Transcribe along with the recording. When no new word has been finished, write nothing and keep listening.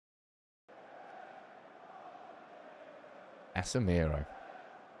Casemiro.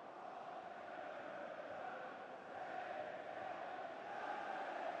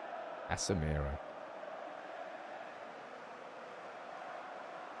 Casemiro.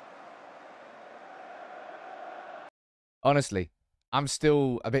 Honestly, I'm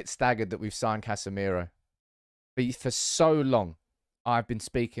still a bit staggered that we've signed Casemiro. But for so long, I've been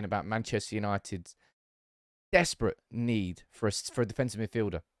speaking about Manchester United's desperate need for a defensive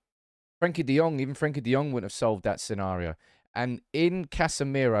midfielder. Even Frenkie de Jong wouldn't have solved that scenario. And in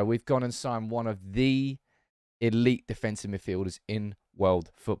Casemiro, we've gone and signed one of the elite defensive midfielders in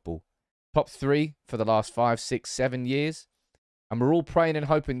world football. Top 3 for the last 5, 6, 7 years. And we're all praying and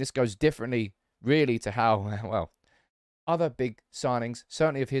hoping this goes differently, really, to how, well, other big signings,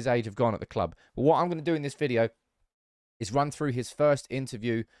 certainly of his age, have gone at the club. But what I'm going to do in this video is run through his first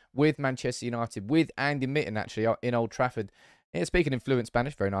interview with Manchester United, with Andy Mitten, actually, in Old Trafford. Yeah, speaking in fluent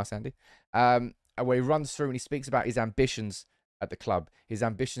Spanish, very nice, Andy. Where he runs through and he speaks about his ambitions at the club, his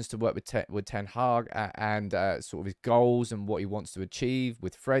ambitions to work with Ten Hag, and sort of his goals and what he wants to achieve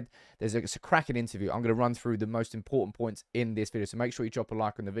with Fred. It's a cracking interview. I'm going to run through the most important points in this video, so make sure you drop a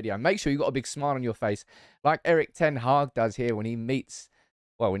like on the video. And make sure you got a big smile on your face, like Erik Ten Hag does here when he met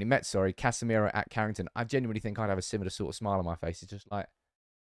Casemiro at Carrington. I genuinely think I'd have a similar sort of smile on my face. It's just like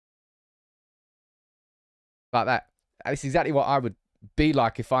that. It's exactly what I would be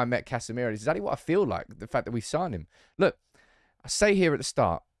like if I met Casemiro. It's exactly what I feel like, the fact that we signed him. Look, I say here at the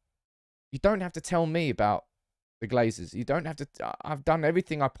start, you don't have to tell me about the Glazers. You don't have to. I've done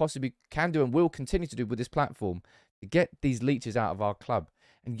everything I possibly can do and will continue to do with this platform to get these leeches out of our club.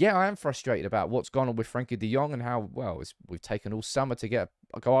 And yeah, I am frustrated about what's gone on with Frenkie de Jong and how, well, we've taken all summer to go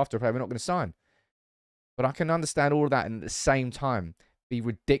after a player we're not going to sign. But I can understand all of that and at the same time be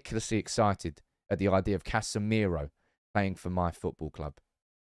ridiculously excited at the idea of Casemiro playing for my football club.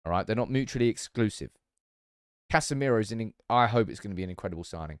 All right? They're not mutually exclusive. Casemiro I hope it's going to be an incredible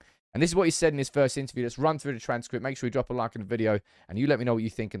signing. And this is what he said in his first interview. Let's run through the transcript. Make sure you drop a like on the video and you let me know what you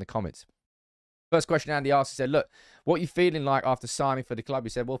think in the comments. First question Andy asked, he said, look, what are you feeling like after signing for the club? He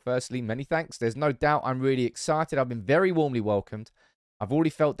said, well, firstly, many thanks. There's no doubt I'm really excited. I've been very warmly welcomed. I've already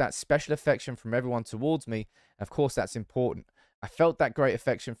felt that special affection from everyone towards me. Of course, that's important. I felt that great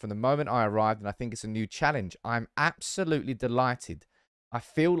affection from the moment I arrived, and I think it's a new challenge. I'm absolutely delighted. I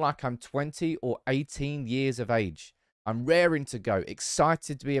feel like I'm 20 or 18 years of age. I'm raring to go,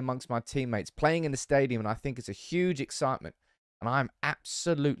 excited to be amongst my teammates, playing in the stadium, and I think it's a huge excitement, and I'm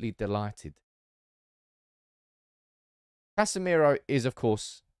absolutely delighted. Casemiro is, of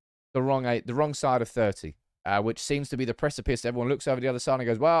course, the wrong side of 30, which seems to be the precipice. Everyone looks over the other side and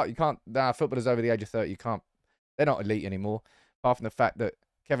goes, well, you can't, footballers over the age of 30, you can't, they're not elite anymore, apart from the fact that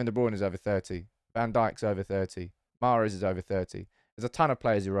Kevin De Bruyne is over 30, Van Dijk's over 30, Mahrez is over 30. There's a ton of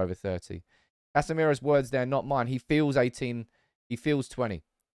players who are over 30. Casemiro's words there, not mine. He feels 18, he feels 20.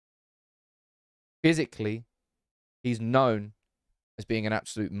 Physically, he's known as being an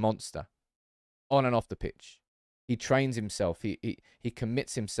absolute monster on and off the pitch. He trains himself. He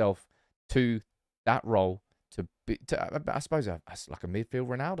commits himself to that role I suppose, like a midfield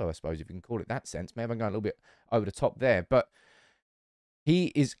Ronaldo, I suppose, if you can call it that sense. Maybe I'm going a little bit over the top there. But he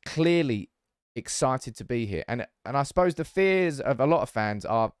is clearly excited to be here. And I suppose the fears of a lot of fans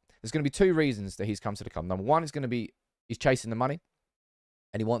are, there's going to be two reasons that he's come to the club. Number one is going to be he's chasing the money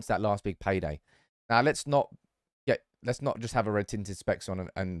and he wants that last big payday. Now, let's not just have a red-tinted specs on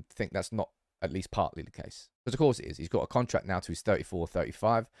and think that's not at least partly the case. Because, of course, it is. He's got a contract now to his 34,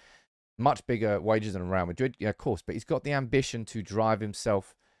 35. Much bigger wages than Real Madrid. Yeah, of course. But he's got the ambition to drive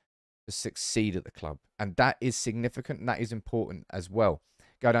himself to succeed at the club. And that is significant and that is important as well.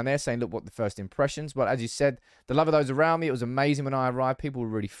 Go down there saying, look, what the first impressions. Well, as you said, the love of those around me, it was amazing when I arrived. People were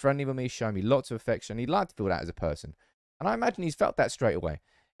really friendly with me, showing me lots of affection. He'd like to feel that as a person. And I imagine he's felt that straight away.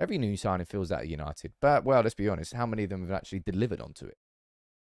 Every new signing feels that at United. But, well, let's be honest, how many of them have actually delivered onto it?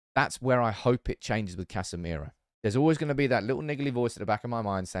 That's where I hope it changes with Casemiro. There's always going to be that little niggly voice at the back of my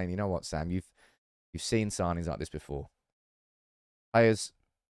mind saying, you know what, Sam, you've seen signings like this before. Players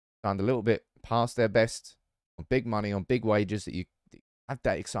signed a little bit past their best on big money, on big wages that you have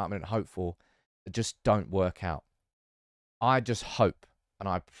that excitement and hope for that just don't work out. I just hope and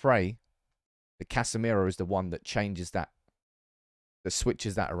I pray that Casemiro is the one that changes that, that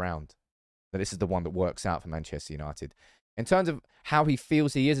switches that around. That this is the one that works out for Manchester United. In terms of how he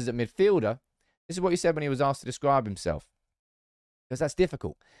feels he is as a midfielder, this is what he said when he was asked to describe himself. Because that's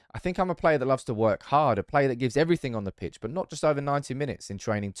difficult. I think I'm a player that loves to work hard, a player that gives everything on the pitch, but not just over 90 minutes in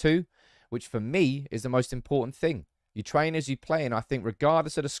training too, which for me is the most important thing. You train as you play, and I think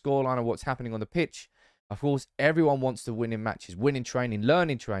regardless of the scoreline or what's happening on the pitch, of course, everyone wants to win in matches, win in training, learn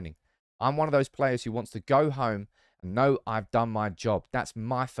in training. I'm one of those players who wants to go home and know I've done my job. That's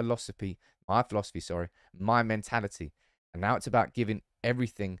my philosophy, my mentality. And now it's about giving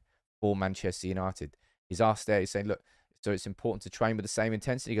everything for Manchester United. He's asked there, he's saying, look, so it's important to train with the same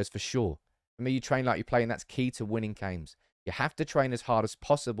intensity. He goes, for sure. For me, you train like you play, and that's key to winning games. You have to train as hard as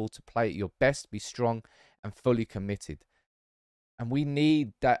possible to play at your best, be strong and fully committed. And we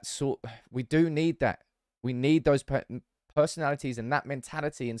need that we do need that. We need those personalities and that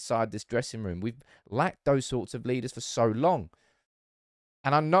mentality inside this dressing room. We've lacked those sorts of leaders for so long.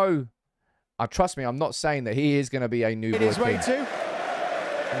 And I know, trust me, I'm not saying that he is going to be a new Roy Keane. It is way too.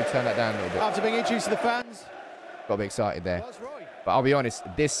 Let me turn that down a little bit. After being introduced to the fans. Got me excited there. But I'll be honest,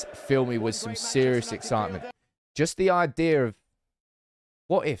 this filled me with some serious excitement. Just the idea of,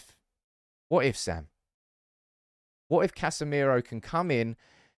 what if? What if, Sam? What if Casemiro can come in,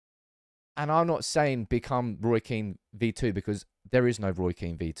 and I'm not saying become Roy Keane V2, because there is no Roy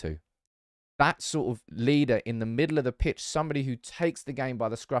Keane V2. That sort of leader in the middle of the pitch, somebody who takes the game by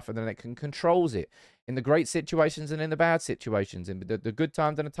the scruff of the neck and controls it in the great situations and in the bad situations, in the good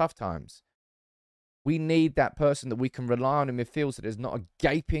times and the tough times. We need that person that we can rely on in midfield, so there's not a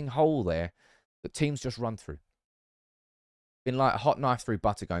gaping hole there that teams just run through. Been like a hot knife through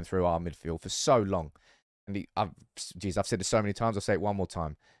butter going through our midfield for so long. And I've said this so many times, I'll say it one more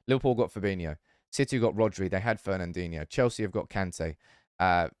time. Liverpool got Fabinho. City got Rodri. They had Fernandinho. Chelsea have got Kante.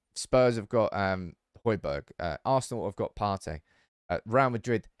 Spurs have got Højbjerg. Arsenal have got Partey. Real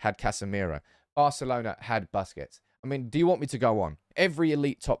Madrid had Casemiro. Barcelona had Busquets. I mean, do you want me to go on? Every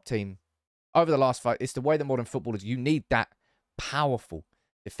elite top team over the last 5, it's the way that modern football is. You need that powerful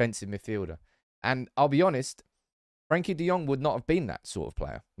defensive midfielder. And I'll be honest, Frenkie de Jong would not have been that sort of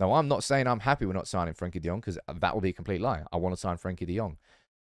player. Now, I'm not saying I'm happy we're not signing Frenkie de Jong, because that will be a complete lie. I want to sign Frenkie de Jong.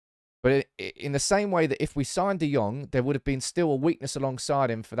 But in the same way that if we signed de Jong, there would have been still a weakness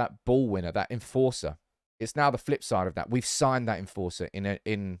alongside him for that ball winner, that enforcer. It's now the flip side of that. We've signed that enforcer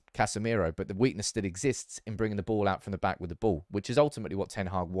in Casemiro, but the weakness still exists in bringing the ball out from the back with the ball, which is ultimately what Ten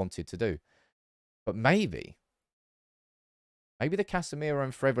Hag wanted to do. But maybe the Casemiro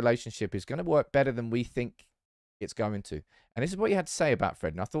and Fred relationship is going to work better than we think it's going to. And this is what you had to say about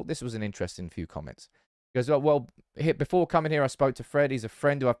Fred. And I thought this was an interesting few comments. He goes, well, before coming here, I spoke to Fred. He's a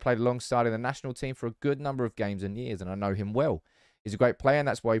friend who I've played alongside in the national team for a good number of games and years, and I know him well. He's a great player, and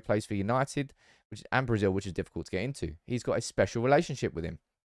that's why he plays for United and Brazil, which is difficult to get into. He's got a special relationship with him.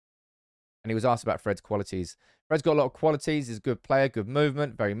 And he was asked about Fred's qualities. Fred's got a lot of qualities. He's a good player, good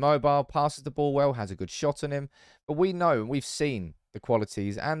movement, very mobile, passes the ball well, has a good shot on him. But we know, and we've seen the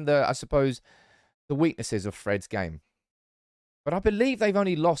qualities and, I suppose, the weaknesses of Fred's game. But I believe they've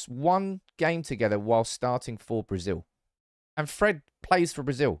only lost one game together while starting for Brazil. And Fred plays for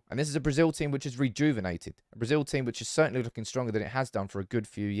Brazil. And this is a Brazil team which is rejuvenated. A Brazil team which is certainly looking stronger than it has done for a good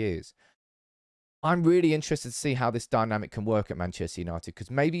few years. I'm really interested to see how this dynamic can work at Manchester United, because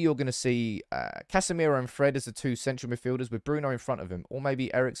maybe you're going to see Casemiro and Fred as the two central midfielders with Bruno in front of him, or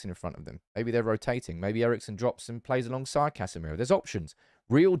maybe Eriksen in front of them. Maybe they're rotating. Maybe Eriksen drops and plays alongside Casemiro. There's options,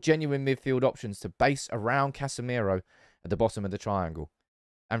 real genuine midfield options to base around Casemiro at the bottom of the triangle.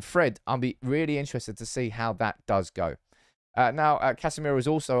 And Fred, I'll be really interested to see how that does go. Now, Casemiro was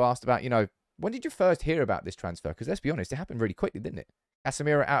also asked about, when did you first hear about this transfer? Because let's be honest, it happened really quickly, didn't it?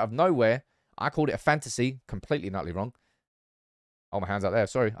 Casemiro out of nowhere. I called it a fantasy, completely and utterly wrong. Oh, my hands out there.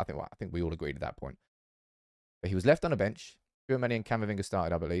 Sorry. I think we all agreed at that point. But he was left on a bench. Tchouaméni and Camavinga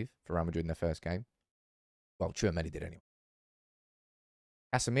started, I believe, for Real Madrid in their first game. Well, Tchouaméni did anyway.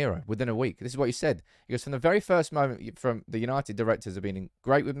 Casemiro, within a week. This is what he said. He goes, from the very first moment, from the United directors have been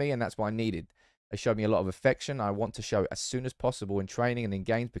great with me, and that's what I needed. They showed me a lot of affection. I want to show it as soon as possible in training and in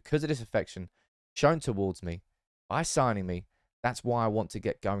games because of this affection shown towards me by signing me. That's why I want to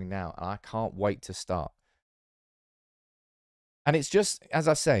get going now, and I can't wait to start. And it's just, as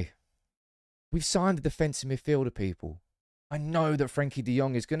I say, we've signed the defensive midfielder, people. I know that Frenkie de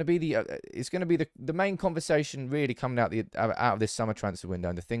Jong is going to be the main conversation really coming out of this summer transfer window,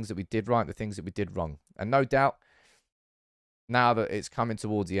 and the things that we did right, and the things that we did wrong. And no doubt, now that it's coming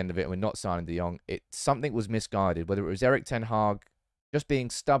towards the end of it, and we're not signing de Jong, something was misguided. Whether it was Erik Ten Hag just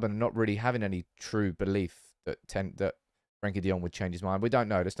being stubborn and not really having any true belief that Frenkie de Jong would change his mind. We don't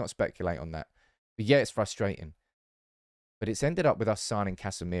know. Let's not speculate on that. But yeah, it's frustrating. But it's ended up with us signing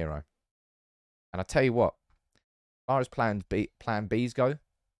Casemiro. And I tell you what, as far as plan Bs go,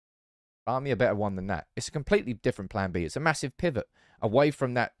 find me a better one than that. It's a completely different plan B. It's a massive pivot away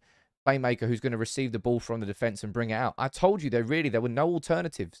from that playmaker who's going to receive the ball from the defence and bring it out. I told you there were no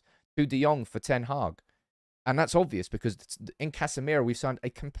alternatives to de Jong for Ten Hag. And that's obvious because in Casemiro, we've signed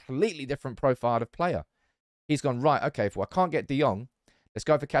a completely different profile of player. He's gone, right, okay, if I can't get de Jong, let's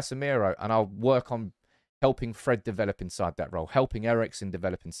go for Casemiro and I'll work on helping Fred develop inside that role, helping Eriksen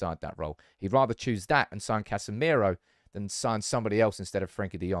develop inside that role. He'd rather choose that and sign Casemiro than sign somebody else instead of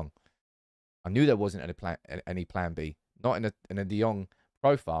Frankie de Jong. I knew there wasn't any plan B, not in a de Jong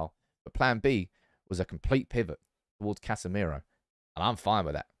profile, but plan B was a complete pivot towards Casemiro, and I'm fine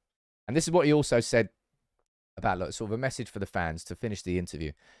with that. And this is what he also said about sort of a message for the fans to finish the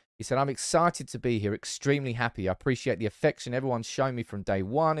interview. He said, "I'm excited to be here, extremely happy. I appreciate the affection everyone's shown me from day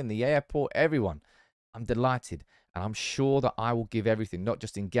one in the airport, everyone. I'm delighted, and I'm sure that I will give everything, not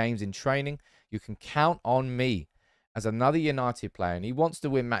just in games, in training. You can count on me as another United player, and he wants to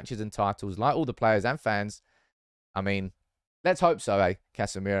win matches and titles like all the players and fans. I mean, let's hope so,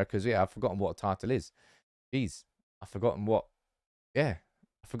 Casemiro, because, yeah, I've forgotten what a title is. Jeez, I've forgotten what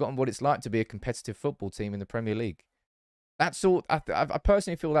it's like to be a competitive football team in the Premier League. That's all. I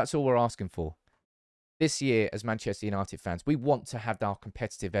personally feel that's all we're asking for. This year, as Manchester United fans, we want to have our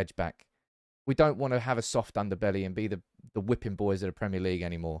competitive edge back. We don't want to have a soft underbelly and be the whipping boys of the Premier League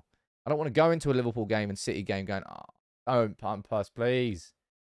anymore. I don't want to go into a Liverpool game and City game going, oh, don't pump us, please.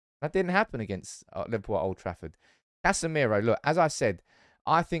 That didn't happen against Liverpool at Old Trafford. Casemiro, look, as I said,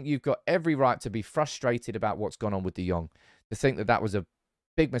 I think you've got every right to be frustrated about what's gone on with de Jong, to think that that was a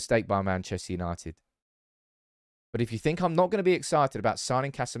big mistake by Manchester United. But if you think I'm not going to be excited about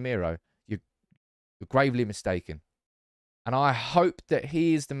signing Casemiro, you're gravely mistaken. And I hope that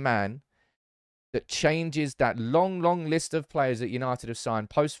he is the man that changes that long, long list of players that United have signed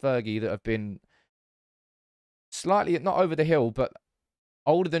post-Fergie that have been slightly, not over the hill, but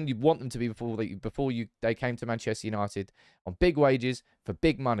older than you'd want them to be before they came to Manchester United on big wages for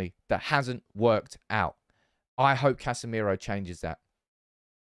big money that hasn't worked out. I hope Casemiro changes that.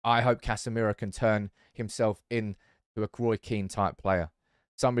 I hope Casemiro can turn himself into a Roy Keane type player.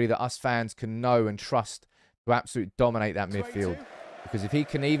 Somebody that us fans can know and trust to absolutely dominate that midfield. Because if he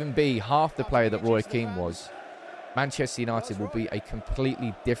can even be half the player that Roy Keane was, Manchester United will be a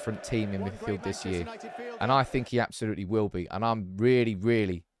completely different team in midfield this year. And I think he absolutely will be. And I'm really,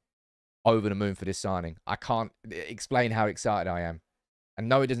 really over the moon for this signing. I can't explain how excited I am. And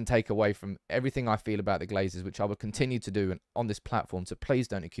no, it doesn't take away from everything I feel about the Glazers, which I will continue to do on this platform. So please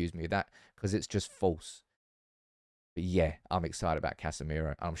don't accuse me of that, because it's just false. But yeah, I'm excited about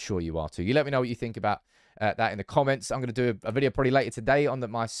Casemiro. I'm sure you are too. You let me know what you think about that in the comments. I'm going to do a video probably later today on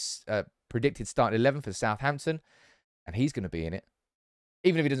my predicted starting 11 for Southampton. And he's going to be in it.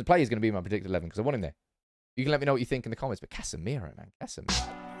 Even if he doesn't play, he's going to be in my predicted 11 because I want him there. You can let me know what you think in the comments. But Casemiro, man.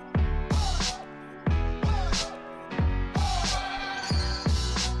 Casemiro.